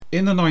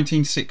In the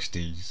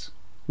 1960s,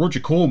 Roger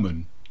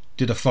Corman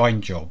did a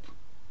fine job,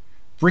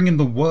 bringing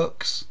the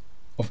works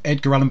of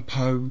Edgar Allan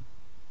Poe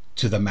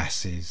to the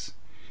masses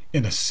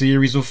in a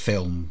series of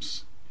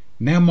films.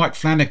 Now Mike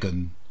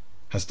Flanagan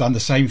has done the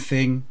same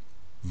thing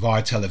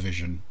via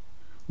television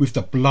with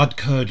the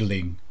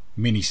blood-curdling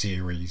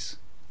miniseries,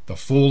 The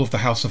Fall of the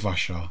House of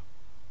Usher.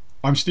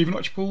 I'm Stephen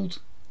Archibald,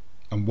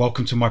 and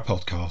welcome to my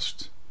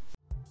podcast.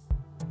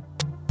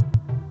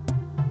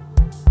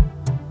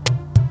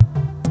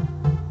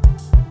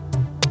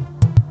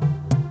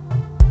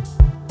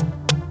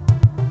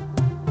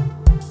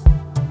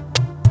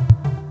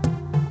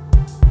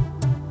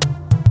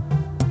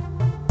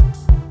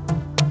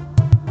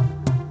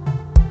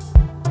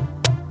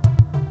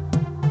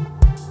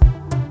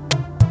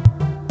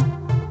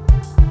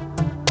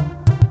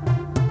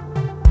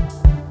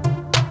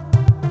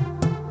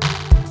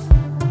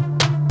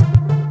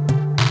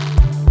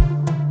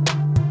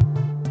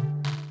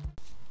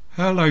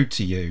 Hello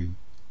to you,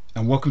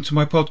 and welcome to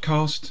my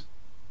podcast,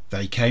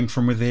 They Came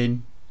From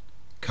Within,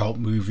 Cult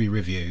Movie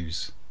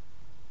Reviews.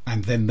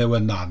 And then there were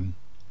none.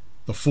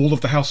 The Fall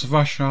of the House of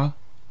Usher,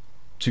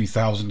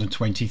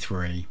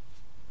 2023.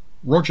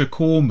 Roger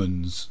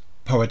Corman's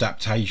Poe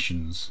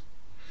adaptations,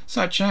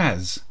 such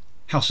as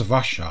House of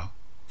Usher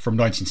from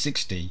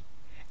 1960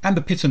 and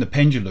The Pit and the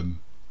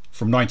Pendulum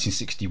from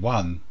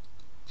 1961,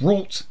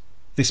 brought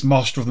this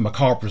master of the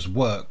macabre's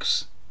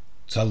works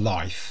to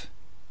life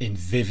in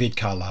vivid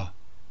colour.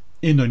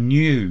 In a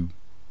new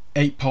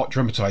 8-part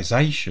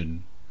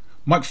dramatisation,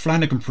 Mike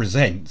Flanagan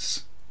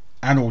presents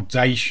an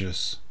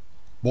audacious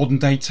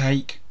modern-day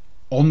take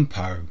on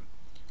Poe.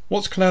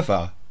 What's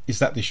clever is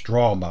that this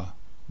drama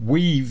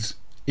weaves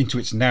into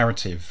its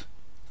narrative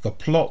the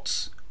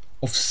plots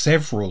of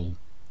several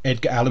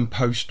Edgar Allan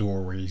Poe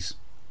stories,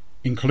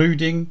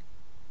 including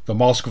The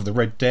Mask of the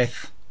Red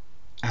Death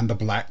and The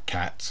Black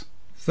Cat.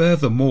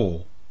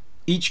 Furthermore,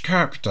 each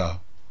character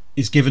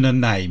is given a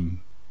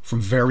name from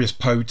various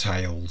Poe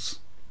tales.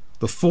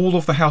 The Fall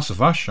of the House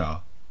of Usher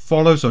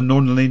follows a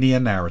non-linear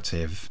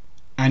narrative,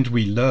 and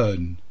we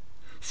learn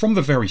from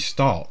the very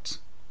start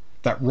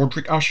that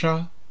Roderick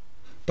Usher,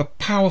 the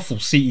powerful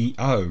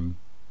CEO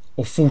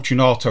of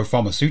Fortunato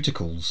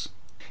Pharmaceuticals,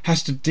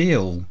 has to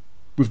deal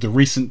with the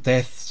recent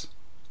deaths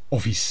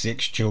of his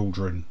 6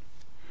 children.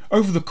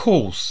 Over the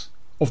course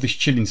of this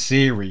chilling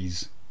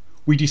series,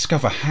 we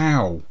discover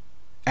how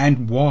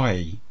and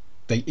why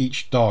they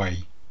each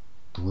die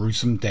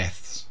gruesome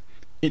deaths.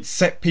 Its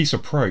set-piece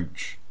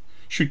approach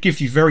should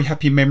give you very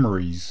happy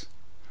memories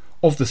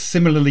of the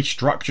similarly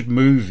structured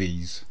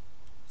movies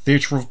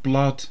Theatre of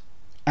Blood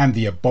and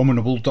The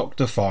Abominable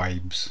Dr.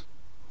 Phibes.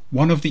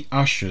 One of the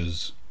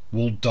ushers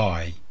will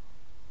die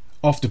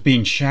after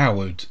being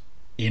showered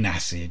in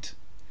acid.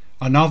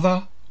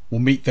 Another will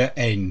meet their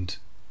end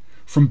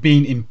from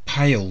being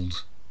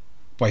impaled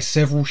by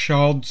several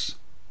shards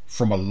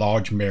from a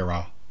large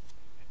mirror.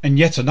 And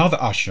yet another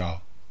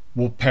usher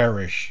will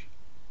perish,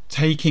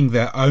 taking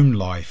their own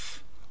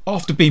life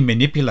after being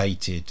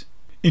manipulated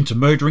into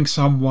murdering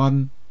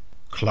someone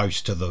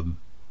close to them.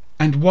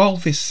 And while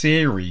this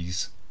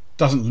series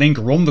doesn't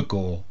linger on the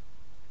gore,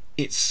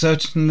 it's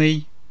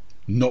certainly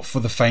not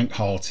for the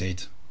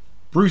faint-hearted.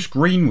 Bruce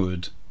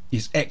Greenwood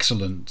is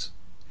excellent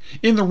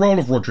in the role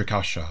of Roderick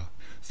Usher,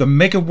 the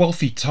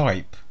mega-wealthy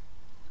type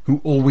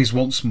who always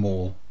wants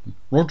more.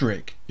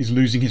 Roderick is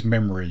losing his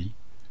memory,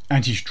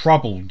 and he's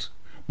troubled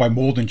by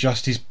more than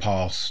just his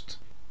past.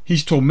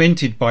 He's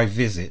tormented by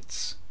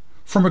visits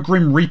from a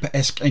Grim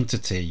Reaper-esque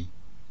entity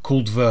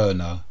called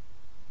Verna,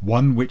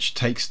 one which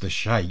takes the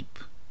shape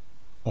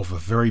of a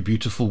very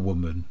beautiful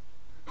woman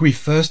who he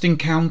first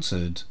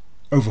encountered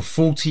over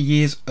 40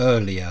 years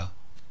earlier.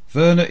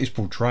 Verna is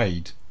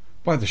portrayed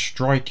by the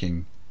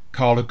striking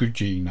Carla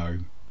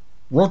Gugino.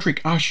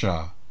 Roderick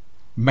Usher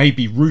may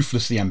be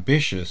ruthlessly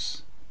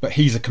ambitious, but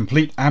he's a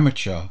complete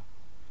amateur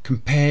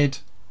compared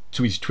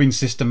to his twin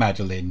sister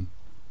Madeline,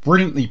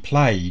 brilliantly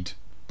played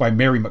by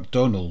Mary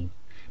McDonnell.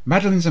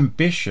 Madeline's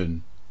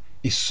ambition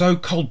is so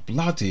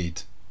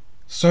cold-blooded,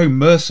 so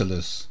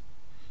merciless.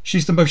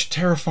 She's the most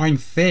terrifying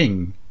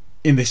thing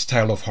in this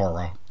tale of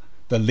horror.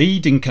 The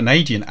leading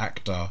Canadian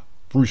actor,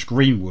 Bruce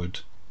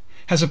Greenwood,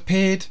 has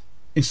appeared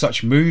in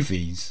such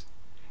movies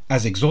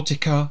as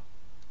Exotica,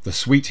 The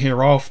Sweet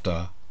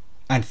Hereafter,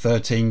 and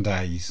 13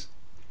 Days.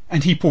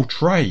 And he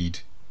portrayed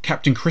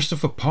Captain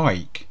Christopher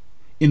Pike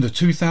in the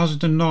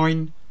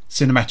 2009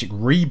 cinematic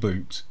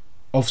reboot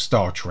of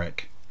Star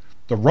Trek.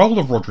 The role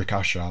of Roderick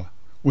Usher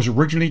was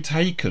originally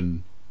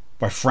taken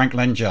by Frank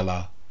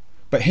Langella,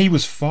 but he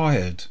was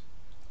fired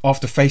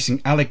after facing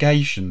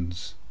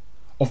allegations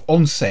of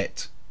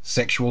on-set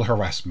sexual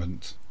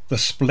harassment. The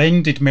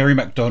splendid Mary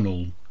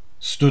McDonnell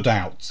stood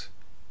out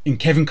in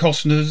Kevin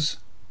Costner's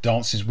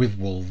Dances with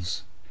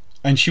Wolves,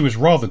 and she was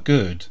rather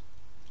good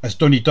as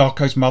Donnie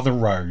Darko's mother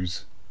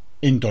Rose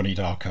in Donnie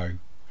Darko.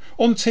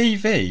 On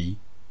TV,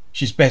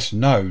 she's best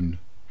known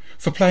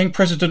for playing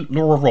President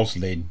Laura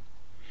Roslin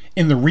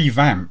in the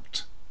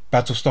revamped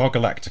Battlestar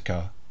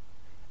Galactica,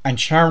 and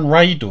Sharon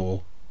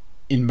Rador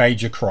in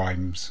Major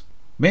Crimes.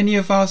 Many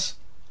of us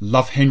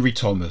love Henry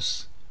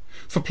Thomas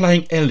for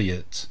playing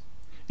Elliot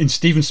in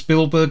Steven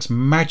Spielberg's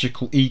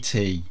magical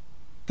E.T.,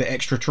 the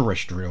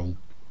extraterrestrial,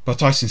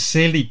 but I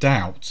sincerely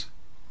doubt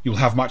you'll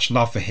have much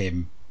love for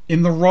him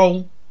in the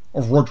role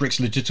of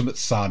Roderick's legitimate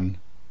son,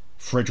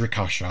 Frederick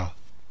Usher,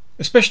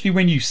 especially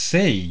when you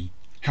see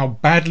how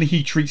badly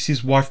he treats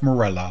his wife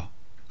Morella,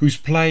 who's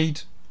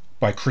played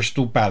by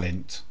Crystal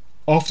Ballint,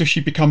 after she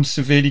becomes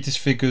severely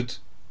disfigured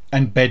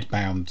and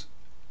bedbound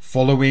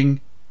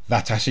following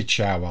that acid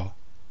shower,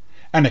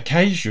 an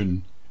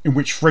occasion in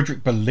which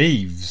Frederick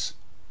believes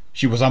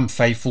she was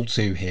unfaithful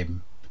to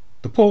him.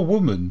 The poor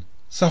woman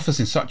suffers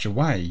in such a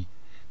way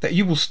that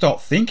you will start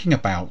thinking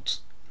about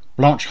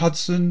Blanche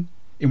Hudson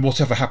in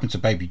Whatever Happened to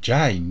Baby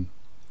Jane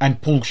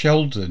and Paul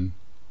Sheldon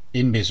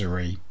in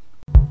Misery.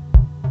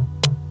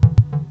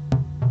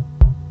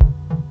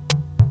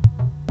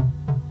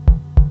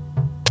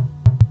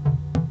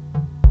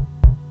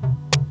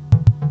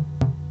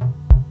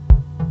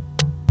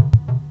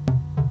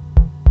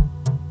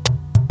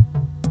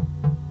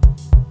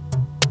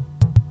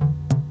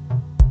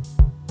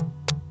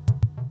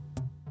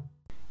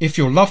 If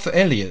your love for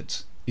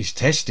Elliot is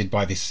tested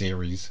by this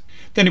series,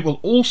 then it will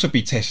also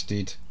be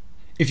tested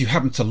if you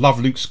happen to love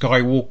Luke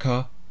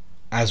Skywalker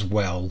as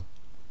well.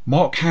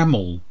 Mark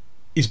Hamill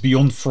is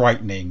beyond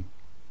frightening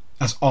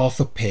as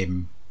Arthur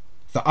Pym,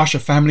 the Usher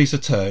family's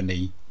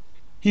attorney.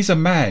 He's a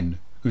man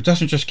who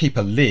doesn't just keep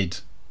a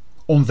lid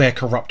on their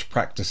corrupt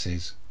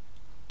practices,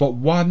 but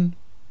one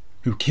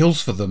who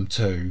kills for them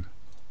too.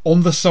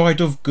 On the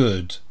side of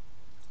good,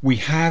 we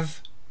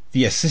have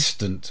the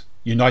Assistant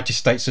United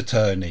States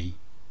Attorney,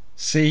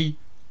 C.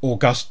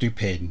 Auguste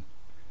Dupin,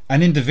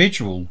 an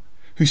individual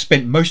who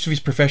spent most of his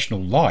professional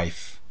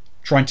life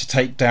trying to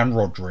take down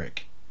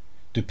Roderick.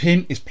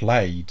 Dupin is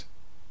played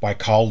by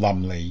Carl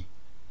Lumley.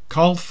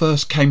 Carl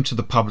first came to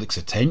the public's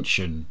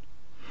attention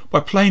by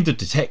playing the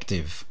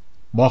detective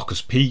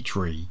Marcus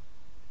Petrie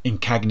in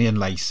Cagney and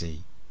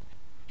Lacey.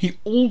 He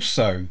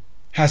also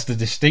has the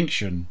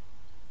distinction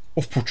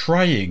of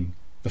portraying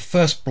the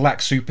first black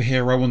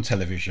superhero on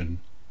television,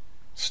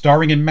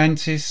 starring in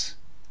Mantis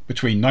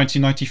between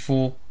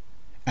 1994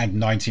 and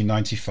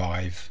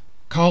 1995.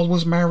 Carl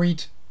was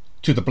married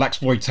to the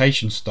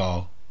blaxploitation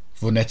star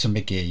Vonetta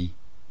McGee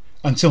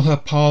until her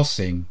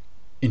passing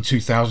in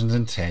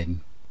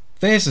 2010.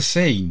 There's a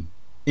scene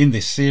in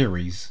this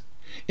series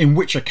in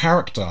which a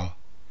character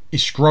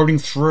is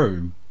scrolling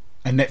through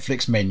a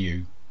Netflix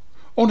menu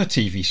on a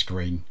TV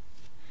screen.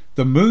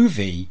 The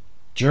movie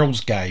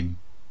Gerald's Game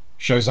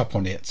shows up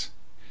on it.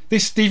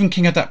 This Stephen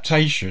King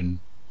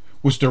adaptation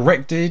was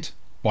directed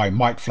by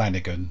Mike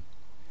Flanagan,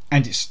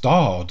 and it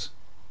starred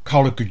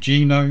Carla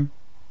Gugino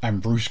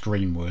and Bruce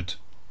Greenwood.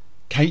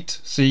 Kate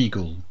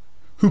Siegel,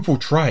 who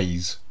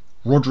portrays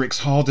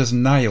Roderick's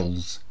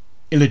hard-as-nails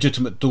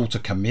illegitimate daughter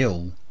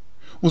Camille,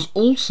 was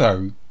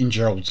also in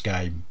Gerald's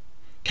Game.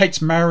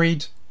 Kate's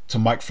married to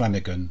Mike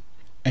Flanagan,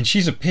 and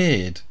she's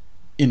appeared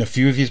in a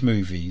few of his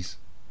movies,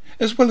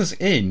 as well as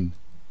in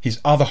his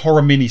other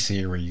horror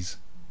miniseries,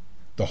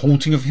 The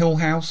Haunting of Hill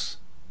House,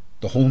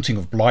 The Haunting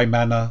of Bly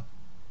Manor,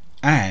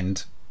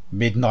 and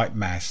Midnight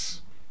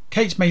Mass.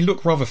 Kate may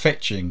look rather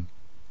fetching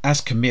as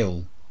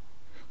Camille,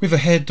 with her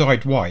hair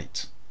dyed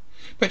white,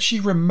 but she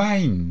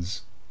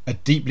remains a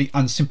deeply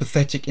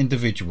unsympathetic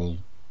individual,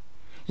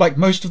 like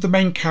most of the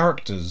main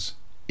characters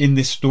in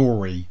this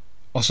story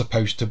are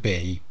supposed to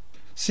be,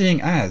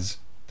 seeing as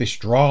this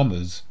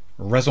drama's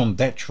raison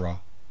d'etre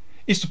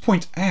is to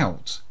point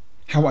out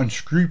how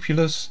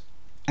unscrupulous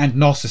and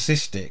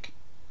narcissistic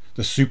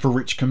the super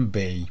rich can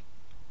be.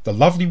 The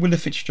lovely Willa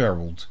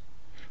Fitzgerald,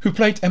 who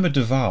played Emma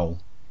Duval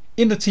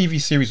in the TV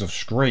series of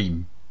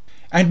Scream,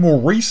 and more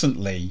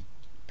recently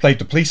played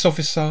the police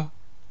officer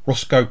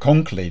Roscoe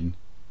Conklin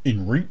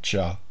in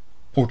Reacher,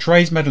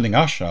 portrays Madeline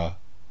Usher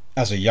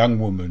as a young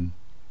woman.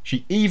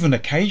 She even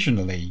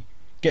occasionally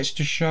gets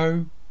to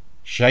show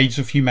shades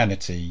of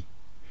humanity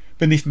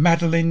beneath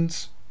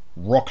Madeline's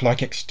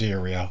rock-like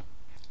exterior.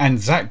 And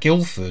Zach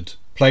Gilford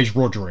plays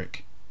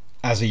Roderick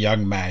as a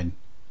young man.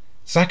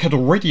 Zach had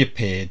already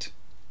appeared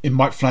in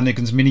Mike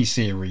Flanagan's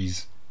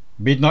miniseries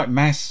Midnight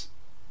Mass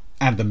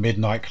and The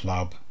Midnight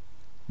Club.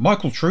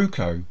 Michael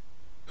Trucco,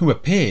 who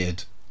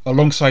appeared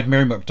alongside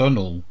Mary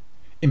McDonnell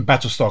in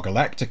Battlestar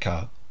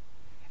Galactica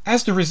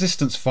as the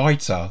Resistance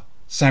fighter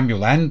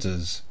Samuel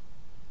Anders,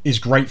 is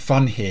great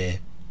fun here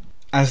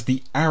as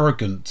the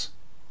arrogant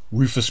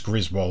Rufus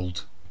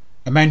Griswold,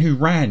 a man who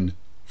ran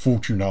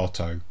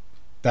Fortunato,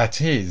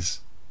 that is,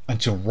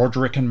 until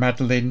Roderick and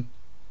Madeline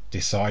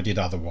decided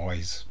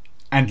otherwise.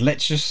 And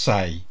let's just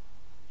say,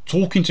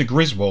 talking to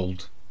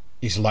Griswold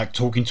is like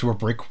talking to a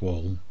brick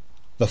wall.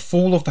 The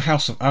Fall of the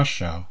House of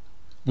Usher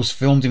was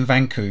filmed in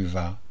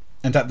Vancouver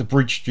and at the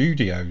Bridge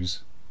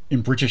Studios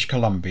in British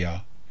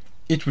Columbia.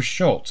 It was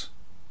shot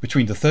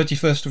between the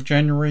 31st of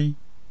January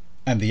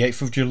and the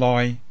 8th of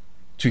July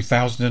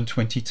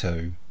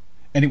 2022,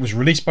 and it was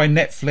released by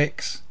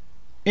Netflix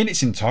in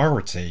its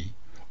entirety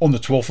on the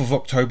 12th of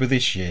October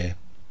this year.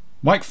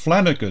 Mike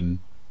Flanagan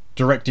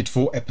directed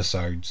 4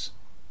 episodes,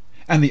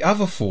 and the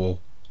other 4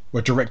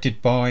 were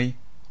directed by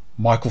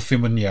Michael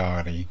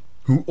Fimognari,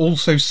 who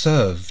also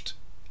served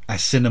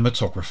as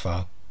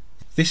cinematographer.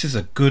 This is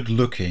a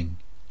good-looking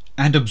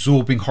and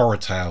absorbing horror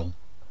tale,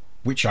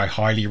 which I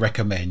highly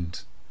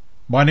recommend.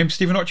 My name's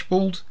Stephen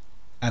Archibald,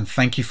 and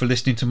thank you for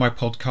listening to my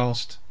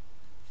podcast,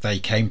 They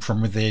Came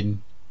From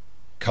Within,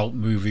 Cult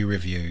Movie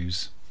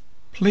Reviews.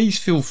 Please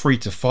feel free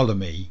to follow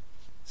me.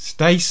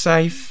 Stay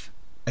safe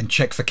and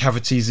check for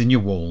cavities in your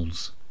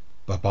walls.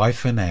 Bye bye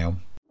for now.